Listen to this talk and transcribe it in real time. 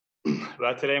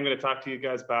But today I'm going to talk to you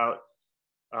guys about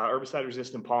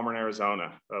herbicide-resistant palmer in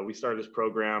Arizona. We started this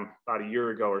program about a year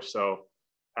ago or so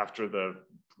after the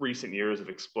recent years of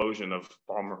explosion of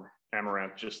palmer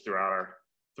amaranth just throughout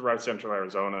central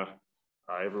Arizona.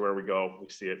 Everywhere we go, we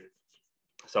see it.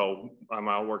 So I'm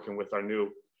out working with our new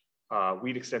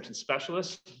weed extension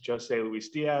specialist, Jose Luis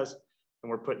Diaz, and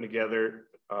we're putting together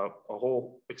a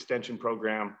whole extension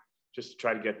program just to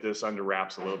try to get this under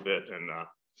wraps a little bit and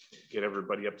get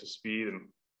everybody up to speed and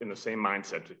in the same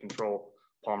mindset to control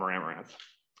palmer amaranth.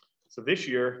 So this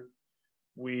year,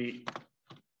 we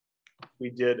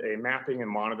did a mapping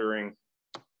and monitoring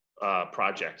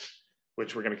project,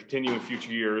 which we're going to continue in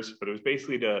future years, but it was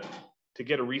basically to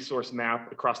get a resource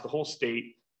map across the whole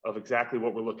state of exactly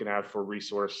what we're looking at for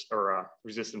resource or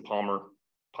resistant palmer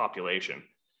population.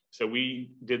 So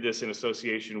we did this in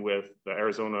association with the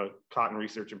Arizona Cotton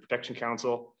Research and Protection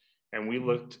Council, and we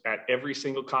looked at every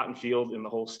single cotton field in the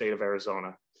whole state of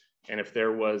Arizona. And if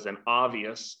there was an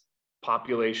obvious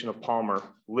population of palmer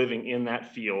living in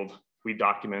that field, we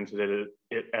documented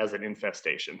it as an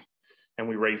infestation. And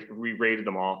we rated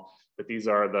them all. But these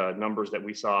are the numbers that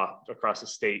we saw across the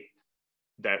state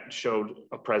that showed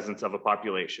a presence of a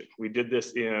population. We did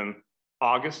this in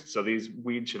August, so these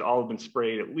weeds should all have been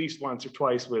sprayed at least once or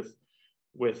twice with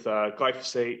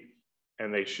glyphosate,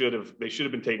 and they should have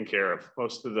been taken care of.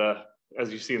 Most of the,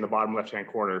 as you see in the bottom left-hand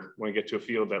corner, when you get to a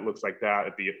field that looks like that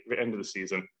at the end of the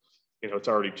season, it's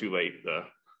already too late.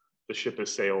 The ship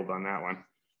has sailed on that one,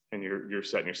 and you're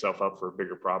setting yourself up for a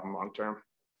bigger problem long term.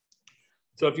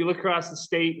 So if you look across the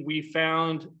state, we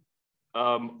found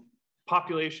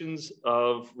populations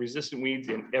of resistant weeds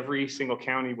in every single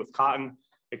county with cotton,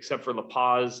 except for La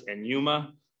Paz and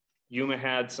Yuma. Yuma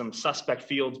had some suspect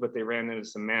fields, but they ran into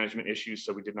some management issues,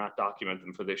 so we did not document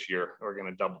them for this year. We're going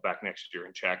to double back next year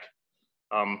and check.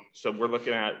 So we're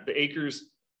looking at the acres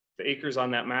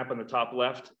on that map on the top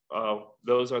left.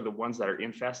 Those are the ones that are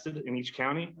infested in each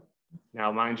county. Now,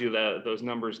 mind you, that those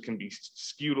numbers can be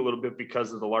skewed a little bit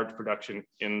because of the large production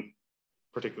in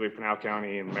particularly Pinal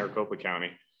County and Maricopa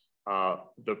County.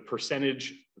 The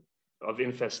percentage of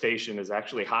infestation is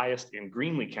actually highest in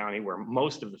Greenlee County, where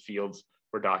most of the fields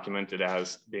were documented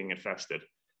as being infested.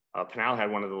 Pinal had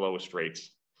one of the lowest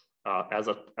rates. As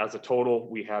a total,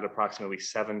 we had approximately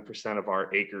 7% of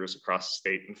our acres across the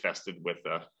state infested with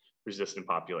a resistant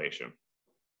population.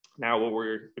 Now, what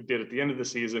we did at the end of the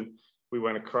season, we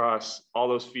went across all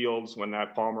those fields when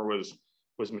that palmer was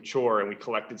mature, and we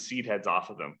collected seed heads off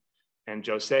of them. And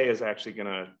Jose is actually going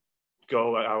to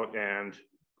go out and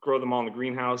grow them all in the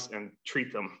greenhouse and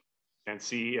treat them and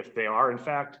see if they are in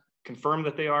fact, confirm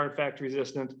that they are in fact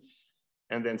resistant,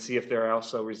 and then see if they're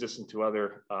also resistant to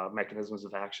other mechanisms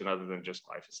of action other than just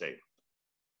glyphosate.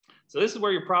 So this is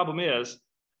where your problem is,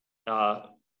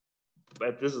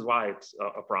 but this is why it's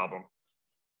a problem.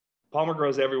 Palmer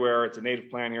grows everywhere. It's a native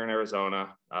plant here in Arizona,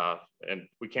 and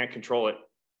we can't control it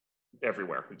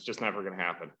everywhere. It's just never going to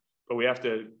happen. But we have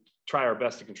to try our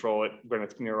best to control it when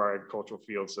it's near our agricultural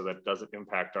fields so that it doesn't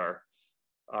impact our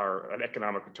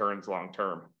economic returns long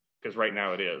term, because right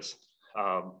now it is.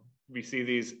 We see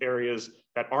these areas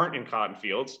that aren't in cotton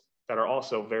fields that are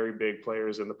also very big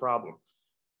players in the problem.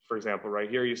 For example, right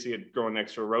here, you see it growing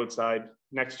next to a roadside,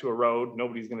 next to a road.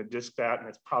 Nobody's going to disc that, and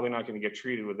it's probably not going to get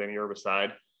treated with any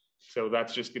herbicide. So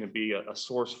that's just going to be a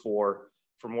source for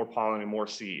more pollen and more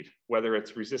seed. Whether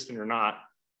it's resistant or not,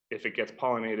 if it gets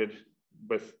pollinated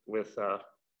with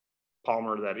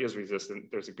palmer that is resistant,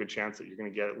 there's a good chance that you're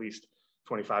going to get at least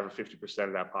 25 or 50%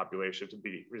 of that population to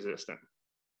be resistant.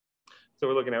 So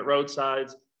we're looking at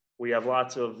roadsides. We have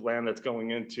lots of land that's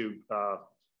going into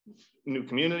new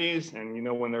communities, and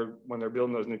when they're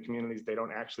building those new communities, they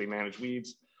don't actually manage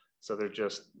weeds, so they're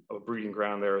just a breeding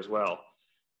ground there as well.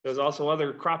 There's also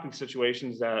other cropping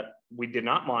situations that we did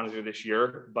not monitor this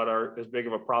year, but are as big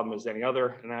of a problem as any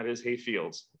other, and that is hay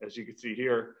fields. As you can see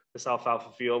here, this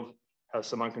alfalfa field has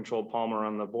some uncontrolled palmer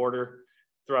on the border.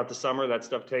 Throughout the summer, that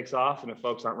stuff takes off, and if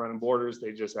folks aren't running borders,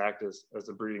 they just act as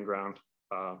a breeding ground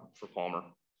for palmer.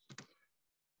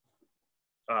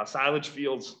 Silage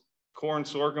fields, corn,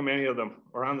 sorghum, any of them,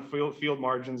 around the field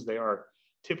margins, they are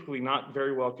typically not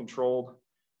very well controlled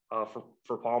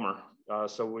for palmer.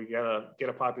 So we get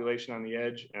a population on the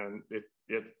edge, and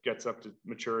it gets up to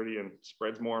maturity and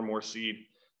spreads more and more seed,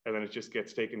 and then it just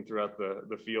gets taken throughout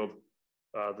the field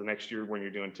the next year when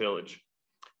you're doing tillage.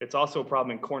 It's also a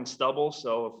problem in corn stubble.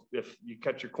 So if you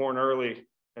cut your corn early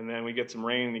and then we get some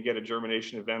rain and you get a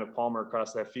germination event of palmer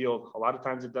across that field, a lot of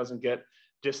times it doesn't get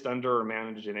disc under or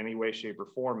managed in any way, shape, or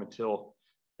form until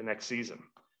the next season.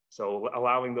 So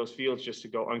allowing those fields just to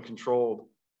go uncontrolled,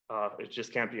 it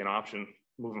just can't be an option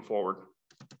moving forward.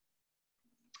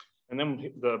 And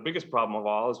then the biggest problem of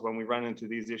all is when we run into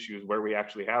these issues where we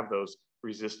actually have those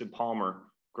resistant palmer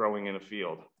growing in a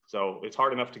field. So it's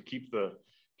hard enough to keep the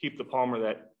palmer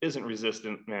that isn't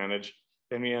resistant managed.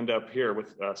 Then we end up here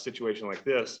with a situation like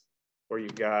this, where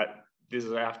you've got, this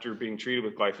is after being treated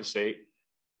with glyphosate.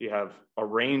 You have a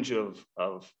range of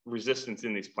resistance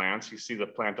in these plants. You see the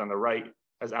plant on the right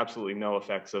has absolutely no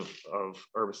effects of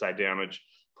herbicide damage.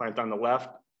 Plant on the left,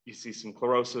 you see some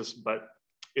chlorosis, but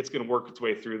it's going to work its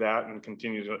way through that and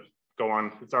continue to go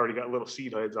on. It's already got little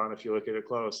seed heads on if you look at it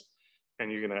close, and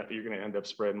you're gonna end up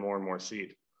spreading more and more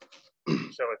seed.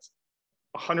 So it's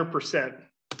 100%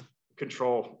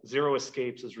 control. Zero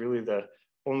escapes is really the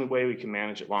only way we can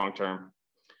manage it long term.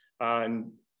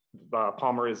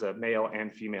 Palmer is a male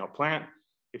and female plant.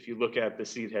 If you look at the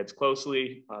seed heads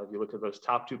closely, if you look at those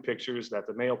top two pictures, that's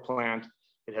the male plant.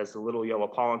 It has the little yellow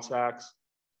pollen sacs.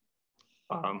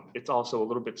 It's also a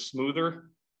little bit smoother.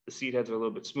 The seed heads are a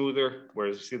little bit smoother,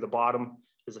 whereas you see the bottom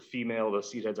is a female. The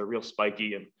seed heads are real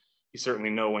spiky, and you certainly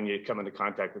know when you come into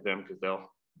contact with them because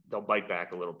they'll bite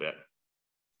back a little bit.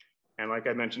 And like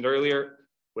I mentioned earlier,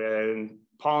 when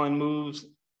pollen moves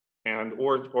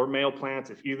or male plants,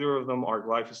 if either of them are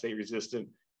glyphosate resistant,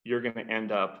 you're going to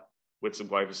end up with some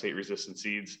glyphosate resistant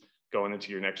seeds going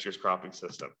into your next year's cropping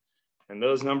system. And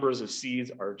those numbers of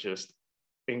seeds are just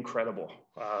incredible.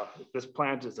 This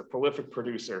plant is a prolific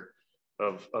producer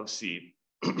of seed.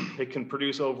 It can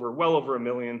produce well over 1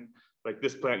 million, like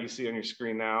this plant you see on your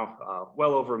screen now,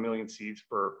 well over 1 million seeds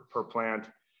per plant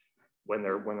when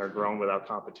they're grown without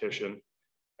competition.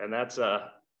 And that's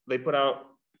they put out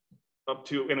up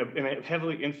to, in a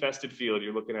heavily infested field,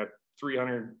 you're looking at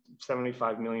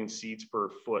 375 million seeds per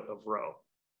foot of row,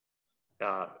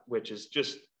 which is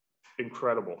just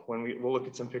incredible. We'll look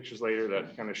at some pictures later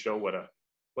that kind of show what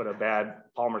a bad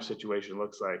palmer situation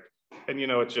looks like. And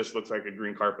it just looks like a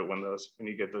green carpet when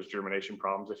you get those germination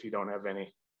problems if you don't have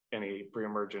any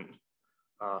pre-emergent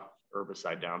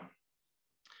herbicide down.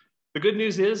 The good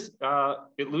news is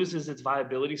it loses its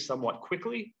viability somewhat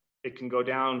quickly. It can go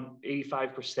down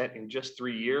 85% in just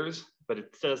 3 years, but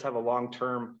it does have a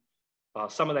long-term,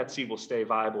 some of that seed will stay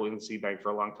viable in the seed bank for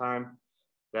a long time.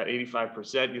 That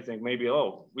 85%, you think maybe,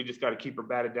 oh, we just got to keep her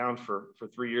batted down for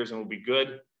 3 years and we'll be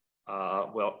good.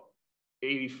 Well,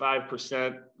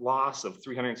 85% loss of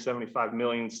 375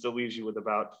 million still leaves you with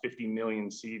about 50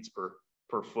 million seeds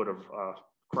per foot of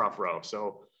crop row.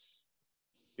 So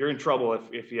you're in trouble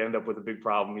if you end up with a big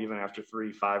problem, even after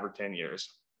 3, 5, or 10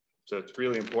 years. So it's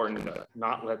really important to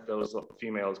not let those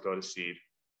females go to seed.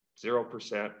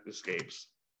 0% escapes.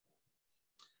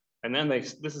 And then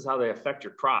this is how they affect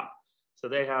your crop. So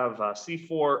they have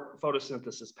C4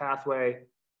 photosynthesis pathway.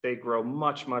 They grow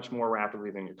much, much more rapidly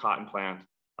than your cotton plant.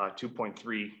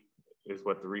 2.3 is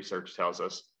what the research tells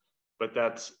us. But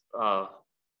that's,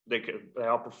 they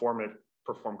outperform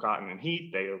cotton in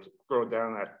heat. They grow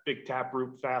down that big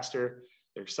taproot faster.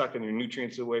 They're sucking your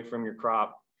nutrients away from your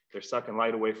crop. They're sucking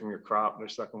light away from your crop. They're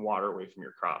sucking water away from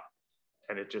your crop.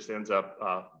 And it just ends up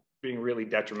being really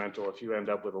detrimental if you end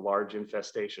up with a large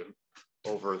infestation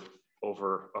over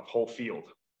a whole field,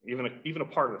 even a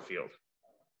part of the field.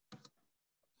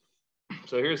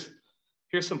 So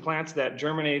here's some plants that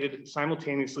germinated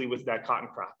simultaneously with that cotton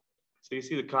crop. So you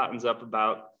see the cotton's up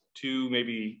about 2,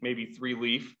 maybe 3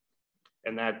 leaf,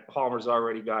 and that palmer's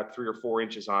already got 3 or 4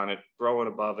 inches on it, growing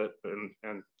above it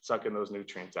and sucking those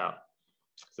nutrients out.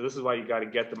 So this is why you got to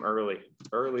get them early.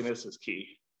 Earliness is key.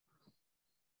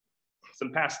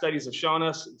 Some past studies have shown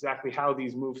us exactly how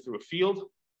these move through a field.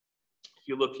 If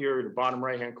you look here at the bottom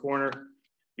right-hand corner,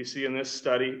 you see in this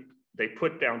study, they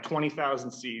put down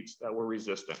 20,000 seeds that were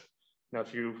resistant. Now,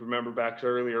 if you remember back to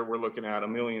earlier, we're looking at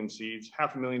 1 million seeds,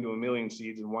 500,000 to 1 million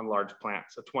seeds in one large plant.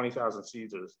 So 20,000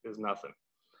 seeds is nothing.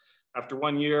 After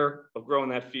 1 year of growing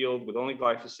that field with only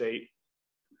glyphosate,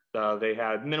 they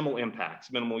had minimal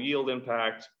impacts, minimal yield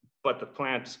impact, but the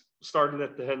plants started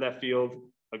at the head of that field,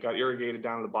 got irrigated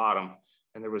down to the bottom,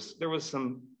 and there was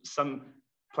some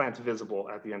plants visible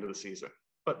at the end of the season.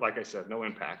 But like I said, no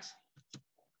impacts.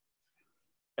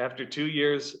 After 2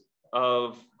 years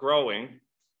of growing,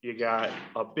 you got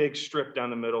a big strip down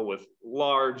the middle with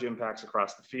large impacts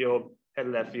across the field. Head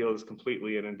of that field is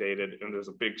completely inundated, and there's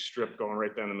a big strip going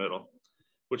right down the middle,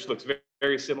 which looks very,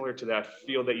 very similar to that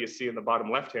field that you see in the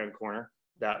bottom left-hand corner.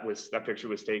 That picture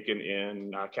was taken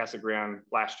in Casa Grande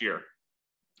last year.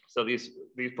 So these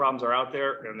problems are out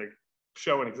there, and they're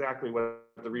showing exactly what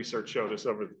the research showed us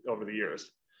over the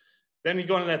years. Then you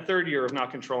go into that 3rd year of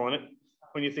not controlling it,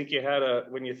 when you think you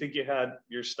had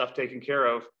your stuff taken care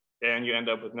of, and you end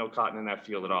up with no cotton in that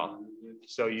field at all.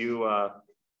 So you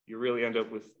really end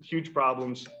up with huge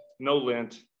problems, no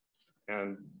lint,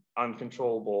 and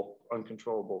uncontrollable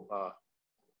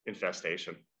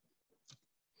infestation.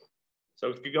 So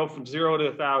if you go from 0 to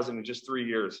 1,000 in just 3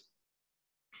 years,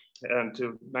 and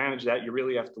to manage that, you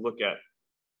really have to look at,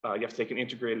 you have to take an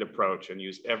integrated approach and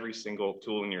use every single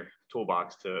tool in your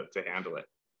toolbox to handle it.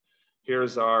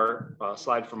 Here's our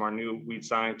slide from our new weed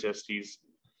scientist. He's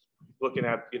looking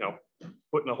at,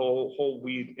 putting a whole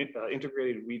weed,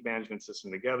 integrated weed management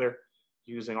system together,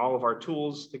 using all of our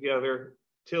tools together,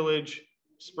 tillage,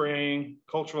 spraying,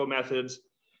 cultural methods.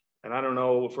 And I don't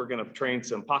know if we're going to train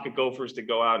some pocket gophers to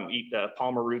go out and eat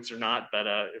palmer roots or not, but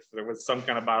if there was some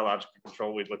kind of biological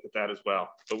control, we'd look at that as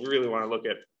well. But we really want to look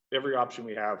at every option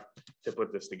we have to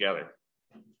put this together.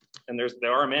 And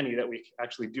there are many that we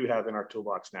actually do have in our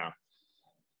toolbox now.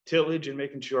 Tillage and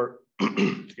making sure,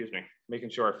 excuse me, making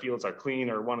sure our fields are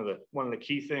clean are one of the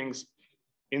key things.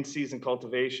 In-season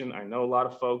cultivation, I know a lot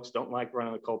of folks don't like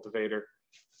running a cultivator,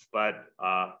 but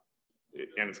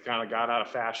and it's kind of got out of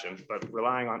fashion, but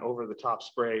relying on over-the-top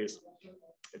sprays,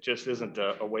 it just isn't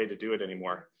a way to do it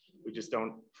anymore. We just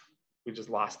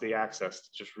lost the access to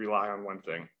just rely on one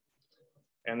thing.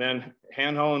 And then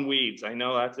hand hoeing weeds. I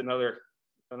know that's another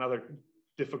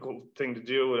difficult thing to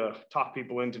do, to talk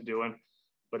people into doing.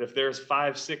 But if there's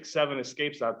 5, 6, 7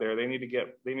 escapes out there, they need to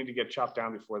get chopped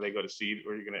down before they go to seed,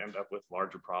 or you're going to end up with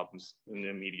larger problems in the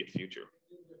immediate future.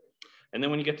 And then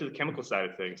when you get to the chemical side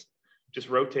of things, just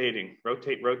rotate,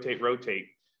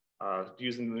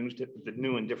 using the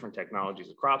new and different technologies.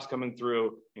 The crops coming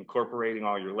through, incorporating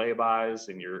all your laybys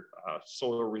and your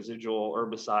soil residual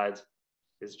herbicides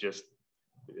is just,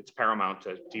 it's paramount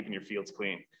to keeping your fields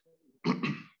clean.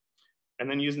 And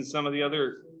then using some of the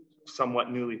other somewhat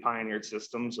newly pioneered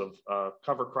systems of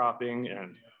cover cropping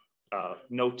and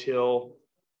no-till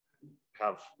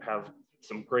have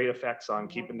some great effects on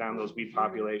keeping down those weed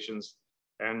populations.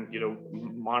 And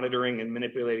monitoring and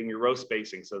manipulating your row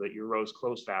spacing so that your rows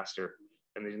close faster,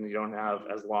 and then you don't have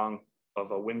as long of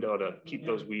a window to keep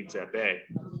those weeds at bay.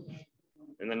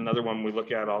 And then another one we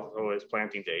look at also is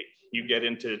planting date. You get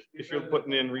into, if you're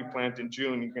putting in replant in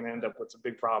June, you're going to end up with some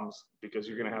big problems because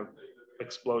you're going to have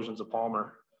explosions of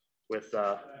palmer with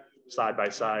side by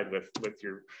side with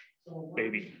your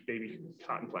baby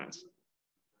cotton plants.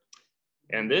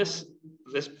 And this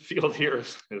field here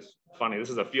is funny. This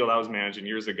is a field I was managing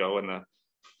years ago, and the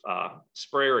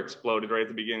sprayer exploded right at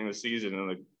the beginning of the season, and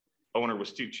the owner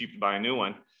was too cheap to buy a new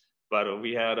one. But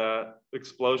we had a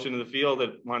explosion in the field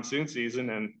at monsoon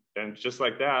season, and just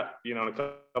like that, in a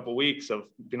couple of weeks of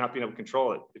not being able to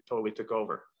control it, it totally took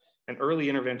over. And early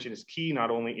intervention is key, not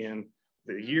only in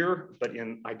the year, but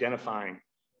in identifying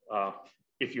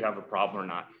if you have a problem or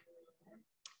not.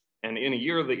 And in a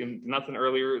year, nothing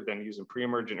earlier than using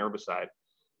pre-emergent herbicide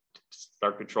to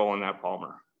start controlling that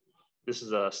palmer. This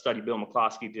is a study Bill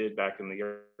McCloskey did back in the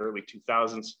early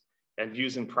 2000s, and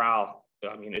using Prowl,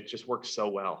 I mean, it just works so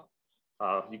well.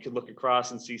 You could look across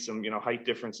and see some, height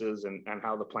differences and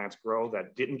how the plants grow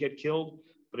that didn't get killed.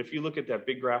 But if you look at that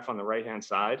big graph on the right-hand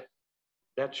side,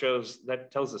 that tells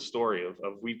the story of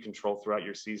weed control throughout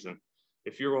your season.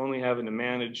 If you're only having to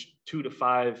manage 2 to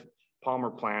 5 palmer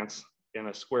plants in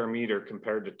a square meter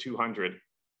compared to 200,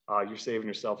 you're saving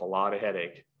yourself a lot of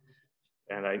headache.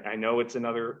 And I know it's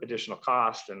another additional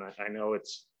cost, and I know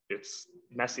it's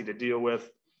messy to deal with,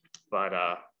 but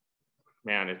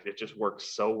man, it just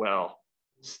works so well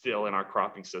still in our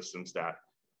cropping systems that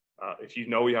if you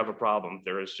know you have a problem,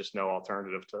 there is just no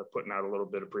alternative to putting out a little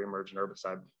bit of pre-emergent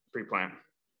herbicide pre-plant.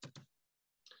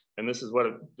 And this is what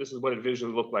it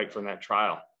visually looked like from that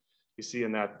trial. You see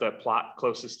in that plot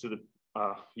closest to the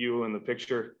you in the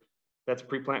picture, that's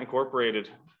pre-plant incorporated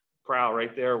Prowl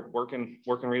right there, working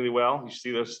really well. You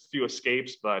see those few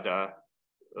escapes, but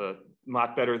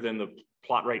not better than the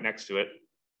plot right next to it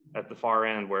at the far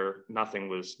end where nothing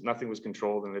was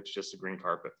controlled, and it's just a green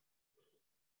carpet.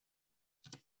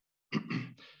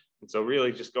 And so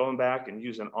really just going back and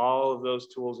using all of those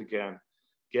tools again,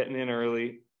 getting in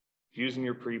early, using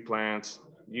your pre-plants,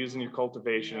 using your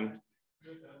cultivation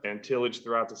and tillage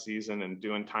throughout the season, and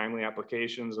doing timely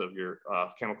applications of your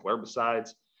chemical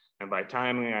herbicides. And by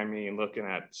timely, I mean looking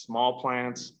at small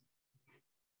plants,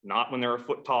 not when they're a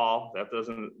foot tall.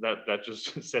 That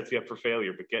just sets you up for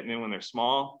failure. But getting in when they're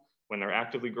small, when they're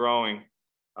actively growing,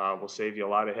 will save you a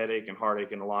lot of headache and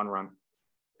heartache in the long run.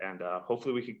 And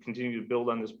hopefully we can continue to build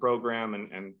on this program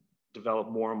and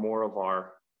develop more and more of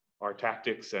our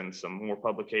tactics and some more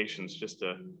publications just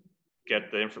to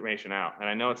get the information out. And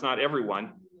I know it's not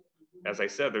everyone. As I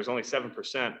said, there's only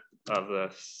 7% of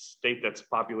the state that's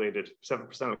populated,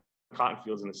 7% of cotton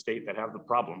fields in the state that have the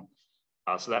problem.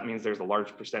 So that means there's a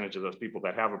large percentage of those people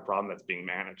that have a problem that's being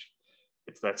managed.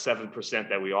 it's that 7%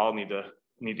 that we all need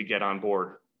to get on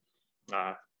board.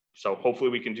 So hopefully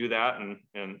we can do that.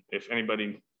 And if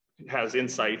anybody has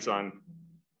insights on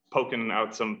poking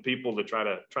out some people to try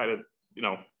to, you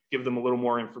know, give them a little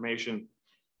more information,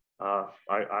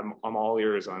 I'm all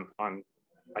ears on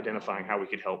identifying how we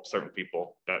could help certain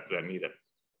people that need it.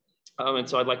 And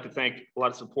so I'd like to thank a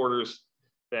lot of supporters.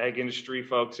 The ag industry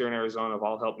folks here in Arizona have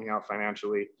all helped me out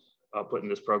financially, putting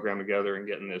this program together and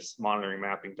getting this monitoring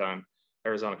mapping done.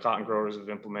 Arizona cotton growers have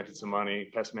implemented some money.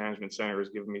 Pest Management Center has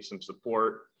given me some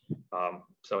support.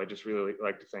 So I just really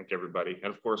like to thank everybody.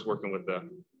 And of course, working with the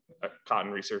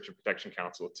Cotton Research and Protection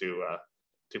Council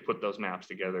to put those maps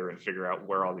together and figure out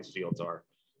where all these fields are.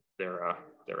 Their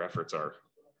efforts are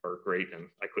great, and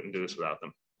I couldn't do this without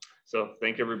them. So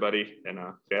thank everybody. And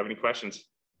if you have any questions,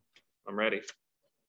 I'm ready.